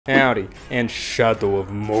Howdy, and Shadow of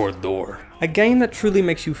Mordor. A game that truly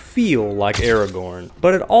makes you feel like Aragorn,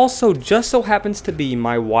 but it also just so happens to be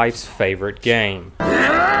my wife's favorite game.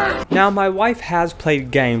 Now, my wife has played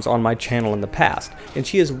games on my channel in the past, and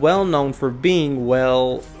she is well known for being,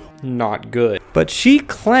 well, not good. But she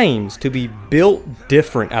claims to be built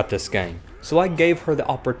different at this game, so I gave her the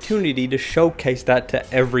opportunity to showcase that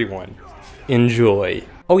to everyone. Enjoy.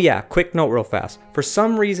 Oh yeah, quick note real fast. For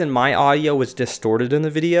some reason my audio was distorted in the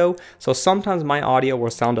video, so sometimes my audio will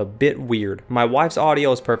sound a bit weird. My wife's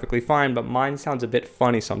audio is perfectly fine, but mine sounds a bit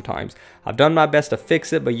funny sometimes. I've done my best to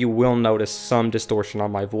fix it, but you will notice some distortion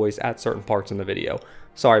on my voice at certain parts in the video.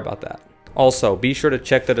 Sorry about that. Also, be sure to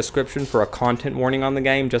check the description for a content warning on the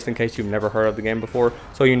game, just in case you've never heard of the game before,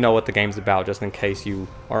 so you know what the game's about, just in case you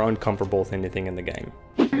are uncomfortable with anything in the game.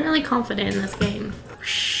 I'm really confident in this game.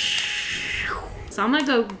 So I'm gonna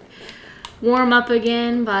go warm up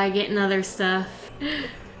again by getting other stuff.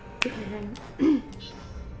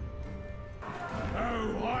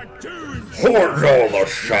 Mordor the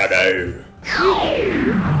Shadow.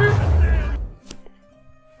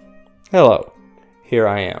 Hello, here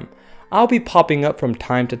I am. I'll be popping up from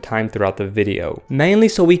time to time throughout the video, mainly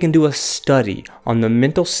so we can do a study on the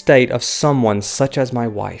mental state of someone such as my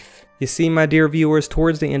wife. You see, my dear viewers,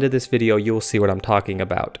 towards the end of this video, you'll see what I'm talking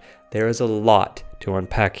about. There is a lot to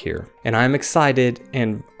unpack here, and I'm excited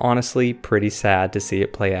and honestly pretty sad to see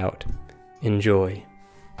it play out. Enjoy.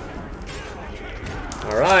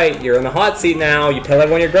 Alright, you're in the hot seat now. You tell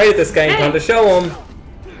everyone you're great at this game. Time to show them.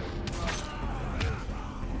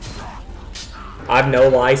 I've no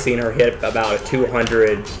lie seen her hit about a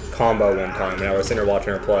 200 combo one time when I was sitting there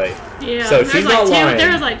watching her play. Yeah, so she's not lying.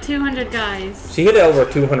 There was like 200 guys. She hit over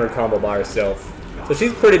 200 combo by herself. So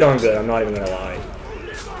she's pretty darn good, I'm not even gonna lie.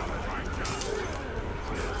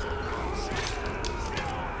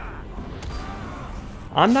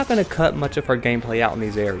 I'm not going to cut much of her gameplay out in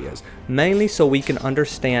these areas, mainly so we can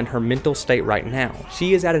understand her mental state right now.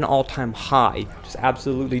 She is at an all-time high, just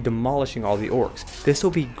absolutely demolishing all the orcs. This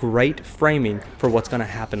will be great framing for what's going to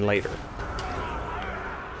happen later.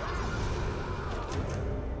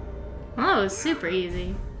 Oh, it's super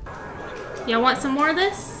easy. Y'all want some more of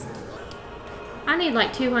this? I need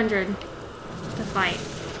like 200 to fight.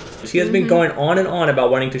 She has been going on and on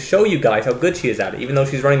about wanting to show you guys how good she is at it, even though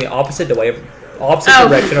she's running the opposite direction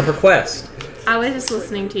of her quest. I was just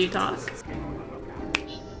listening to you talk.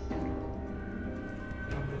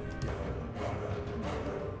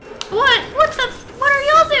 What are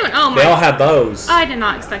y'all doing? Oh my! They all have bows. I did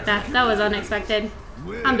not expect that. That was unexpected.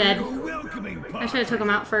 I'm dead. I should have took him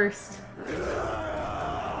out first.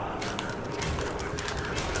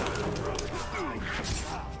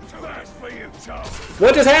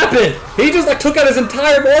 What just happened? He just like took out his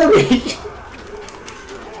entire army.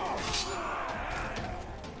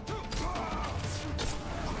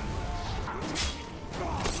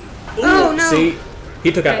 Oh no! See,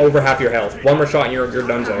 he took out over half your health. One more shot and you're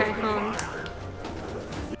done. Okay,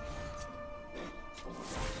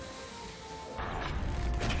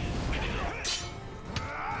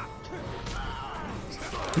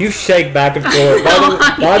 You shake back and forth.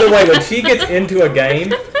 By the way, when she gets into a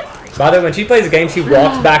game, when she plays a game, she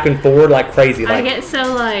walks back and forward like crazy. Like, I get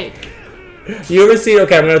so like. You ever see?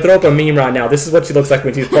 Okay, I'm gonna throw up a meme right now. This is what she looks like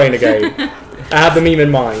when she's playing a game. I have the meme in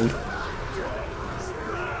mind.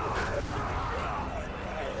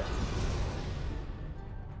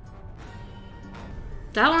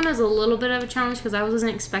 That one was a little bit of a challenge because I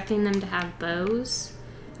wasn't expecting them to have bows.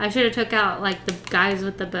 I should have took out like the guys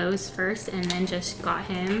with the bows first and then just got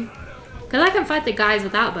him. Because I can fight the guys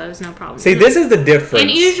without bows, no problem. See, this is the difference.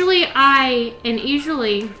 And usually I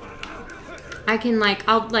can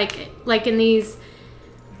like in these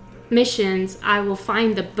missions, I will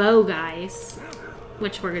find the bow guys,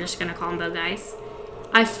 which we're just gonna call them bow guys.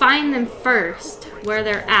 I find them first where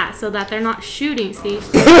they're at so that they're not shooting, see?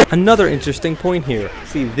 Another interesting point here.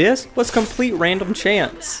 See, this was complete random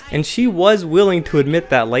chance. And she was willing to admit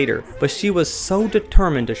that later, but she was so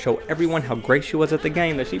determined to show everyone how great she was at the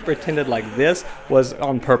game that she pretended like this was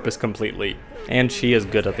on purpose completely. And she is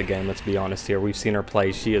good at the game, let's be honest here. We've seen her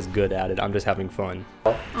play, she is good at it. I'm just having fun.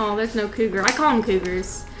 Oh, there's no cougar. I call them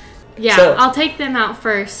cougars. Yeah, so, I'll take them out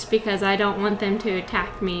first because I don't want them to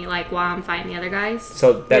attack me like while I'm fighting the other guys.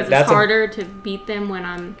 So that's harder to beat them when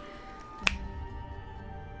I'm.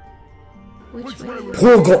 Which way?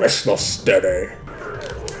 Progress the steady.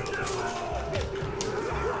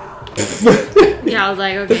 Yeah, I was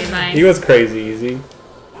like, okay, bye. He was crazy easy.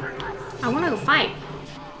 I want to go fight.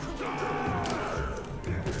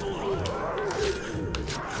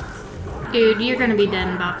 Dude, you're gonna be dead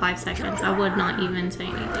in about 5 seconds. I would not even say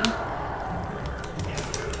anything.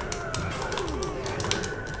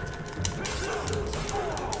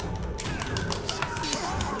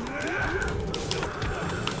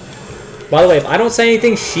 By the way, if I don't say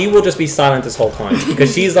anything, she will just be silent this whole time.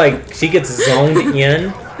 Because she's like, she gets zoned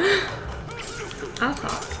in. I'll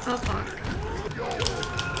talk. I'll talk.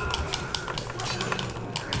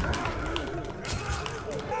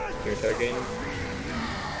 Here's our game.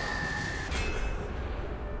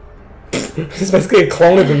 He's basically a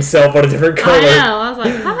clone of himself but a different color. I know. I was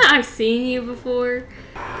like, haven't I seen you before?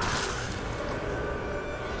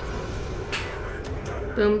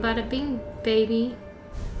 Boom, bada bing, baby.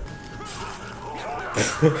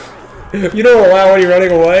 You don't allow any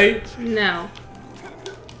running away? No.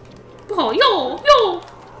 Oh, yo!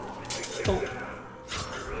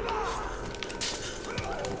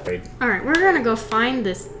 Wait. Alright, we're gonna go find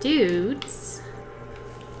this dude's.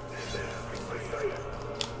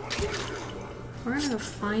 We're gonna go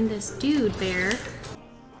find this dude there.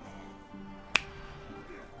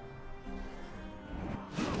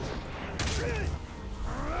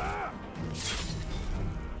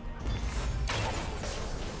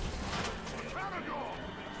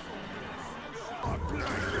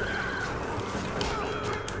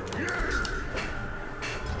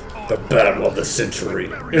 The battle of the century.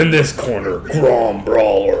 In this corner, Grom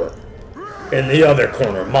Brawler. In the other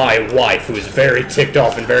corner, my wife, who is very ticked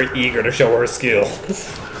off and very eager to show her skills.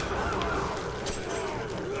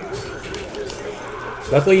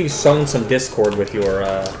 Luckily, you've sown some discord with your,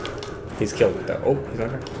 He's killed it, though. Oh, he's on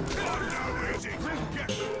there.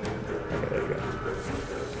 Okay, there you go.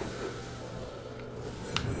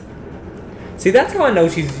 See, that's how I know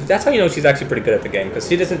that's how you know she's actually pretty good at the game, because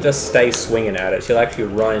she doesn't just stay swinging at it. She'll actually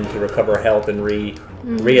run to recover health and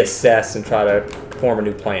reassess and try to form a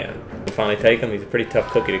new plan. You finally take him. He's a pretty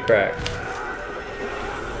tough cookie to crack.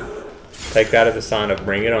 Take that as a sign of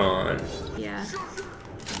bring it on. Yeah.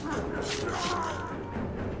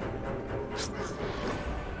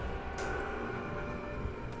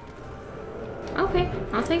 Okay,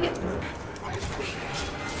 I'll take it.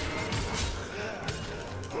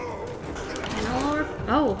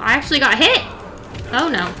 Oh, I actually got hit! Oh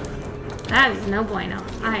no. That is no bueno.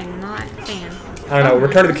 I am not a fan. I don't know,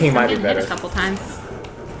 Return of the King might be better. Hit a couple times.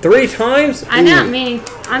 3 times? I know, meaning,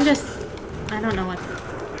 I don't know what.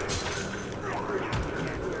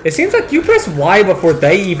 It seems like you press Y before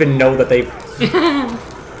they even know that they...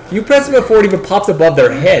 You press it before it even pops above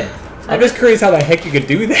their head. I'm just curious how the heck you could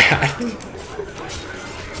do that.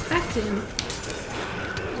 Back to him.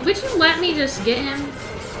 Would you let me just get him?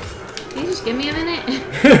 Can you just give me a minute?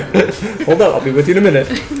 Hold up, I'll be with you in a minute.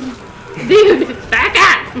 Dude, back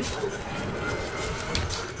up!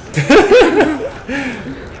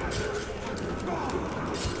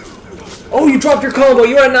 Oh, you dropped your combo.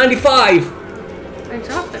 You're at 95. I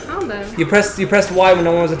dropped the combo. You pressed Y when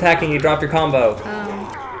no one was attacking. You dropped your combo.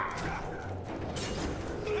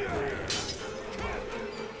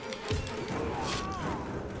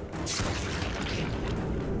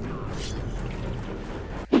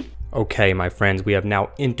 Okay, my friends, we have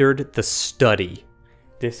now entered the study.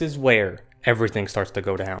 This is where everything starts to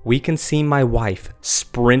go down. We can see my wife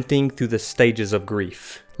sprinting through the stages of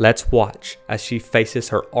grief. Let's watch as she faces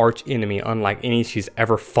her arch enemy unlike any she's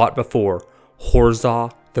ever fought before,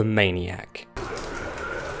 Horza the Maniac.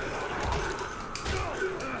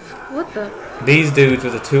 What the? These dudes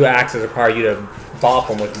with the 2 axes require you to bop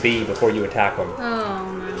them with B before you attack them.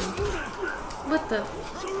 Oh no. What the?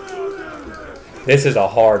 This is a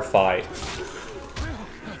hard fight.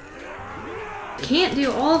 Can't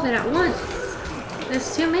do all of it at once.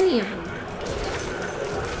 There's too many of them.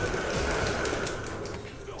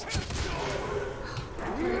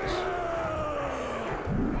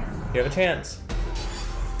 You have a chance.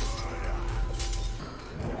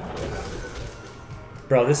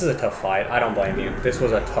 Bro, this is a tough fight. I don't blame you. This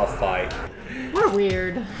was a tough fight. We're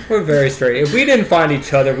weird. We're very straight. If we didn't find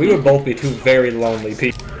each other, we would both be 2 very lonely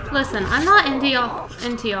people. Listen, I'm not into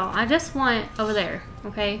y'all. I just want over there,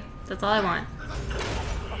 okay? That's all I want.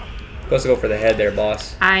 Supposed to go for the head there,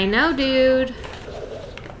 boss. I know, dude.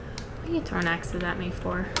 What are you throwing axes at me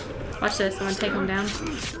for? Watch this. I'm gonna take him down.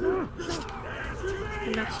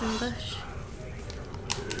 Production bush.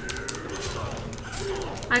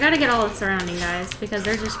 I gotta get all the surrounding guys because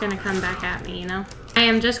they're just gonna come back at me, you know? I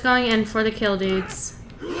am just going in for the kill dudes.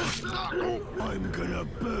 I'm gonna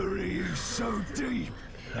bury you so deep,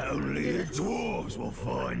 only the dwarves will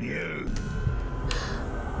find you.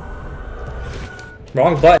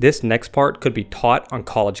 Wrong button. This next part could be taught on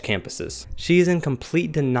college campuses. She is in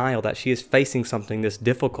complete denial that she is facing something this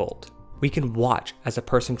difficult. We can watch as a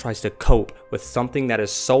person tries to cope with something that is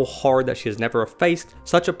so hard that she has never faced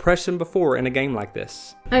such oppression before in a game like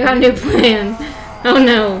this. I got a new plan. Oh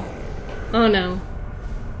no. Oh no.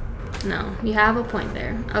 No, you have a point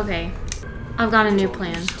there. Okay. I've got a new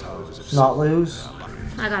plan. Not lose?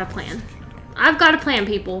 I got a plan. I've got a plan,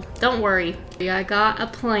 people. Don't worry. I got a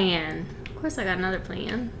plan. Of course I got another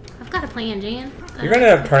plan. I've got a plan, Jan. You're gonna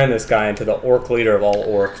end up turning this guy into the orc leader of all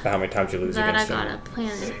orcs by how many times you lose That I against him. got a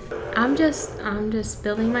plan. I'm just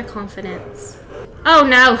building my confidence. Oh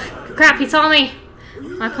no! Crap, he saw me!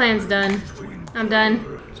 My plan's done. I'm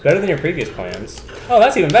done. It's better than your previous plans. Oh,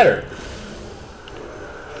 that's even better.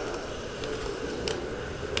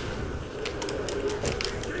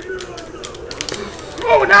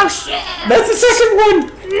 Oh no, shit! That's the second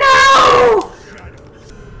one! No!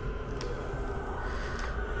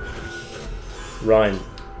 Run.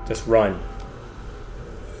 Just run.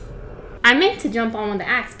 I meant to jump on with the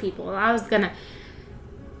axe, people. I've got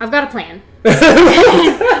a plan.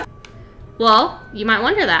 Well, you might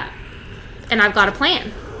wonder that. And I've got a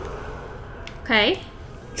plan. Okay?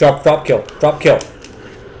 Drop kill. Drop kill.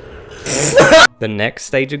 The next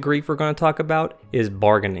stage of grief we're going to talk about is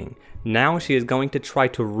bargaining. Now she is going to try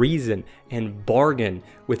to reason and bargain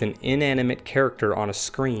with an inanimate character on a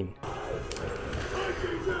screen.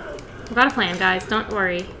 I've got a plan, guys. Don't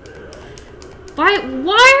worry. Why are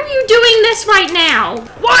you doing this right now?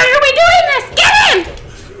 Why are we doing this? Get him!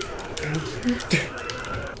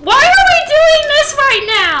 Why are we doing this right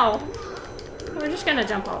now? We're just gonna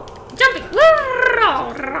jump off. Jumping!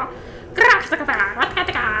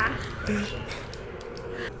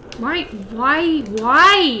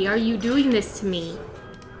 Why are you doing this to me?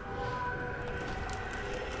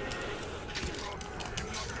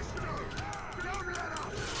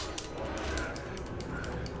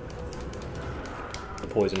 The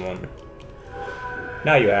poison one.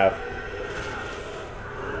 Now you have.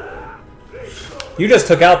 You just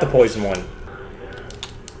took out the poison one.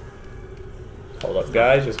 Hold up,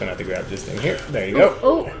 guys. Just gonna have to grab this thing here. There you go.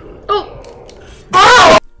 Oh!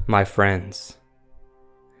 My friends,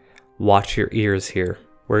 watch your ears here.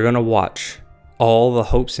 We're gonna watch all the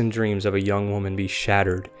hopes and dreams of a young woman be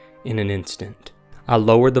shattered in an instant. I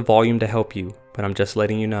lowered the volume to help you, but I'm just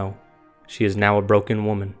letting you know. She is now a broken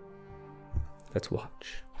woman. Let's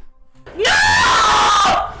watch. No!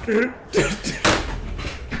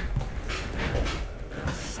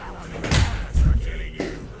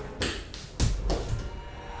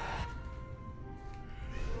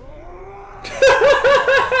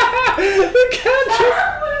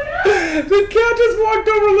 The cat just walked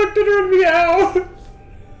over, looked at her, and meowed.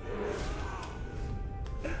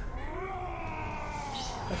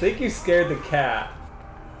 I think you scared the cat.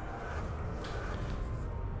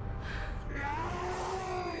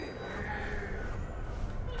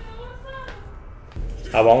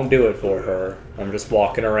 I won't do it for her. I'm just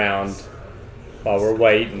walking around while we're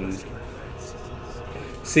waiting.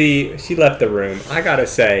 See, she left the room. I gotta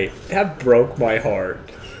say, that broke my heart.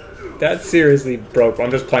 That seriously broke.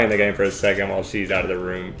 I'm just playing the game for a second while she's out of the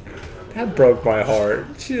room. That broke my heart.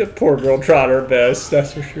 She's a poor girl tried her best,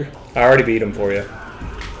 that's for sure. I already beat him for you.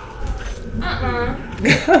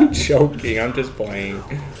 I'm joking. I'm just playing.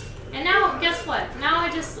 And now, guess what? Now I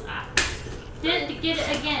just didn't get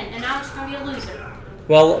it again, and now I'm just gonna be a loser.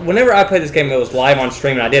 Well, whenever I played this game, it was live on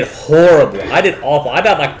stream, and I did horrible. I did awful. I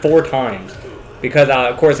died like 4 times. Because,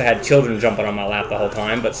 of course, I had children jumping on my lap the whole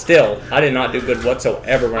time. But still, I did not do good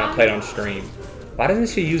whatsoever when I played on stream. Why doesn't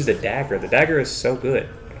she use the dagger? The dagger is so good.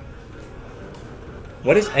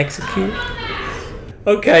 What is execute?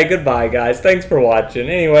 Okay, goodbye, guys. Thanks for watching.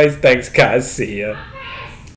 Anyways, thanks, guys. See ya.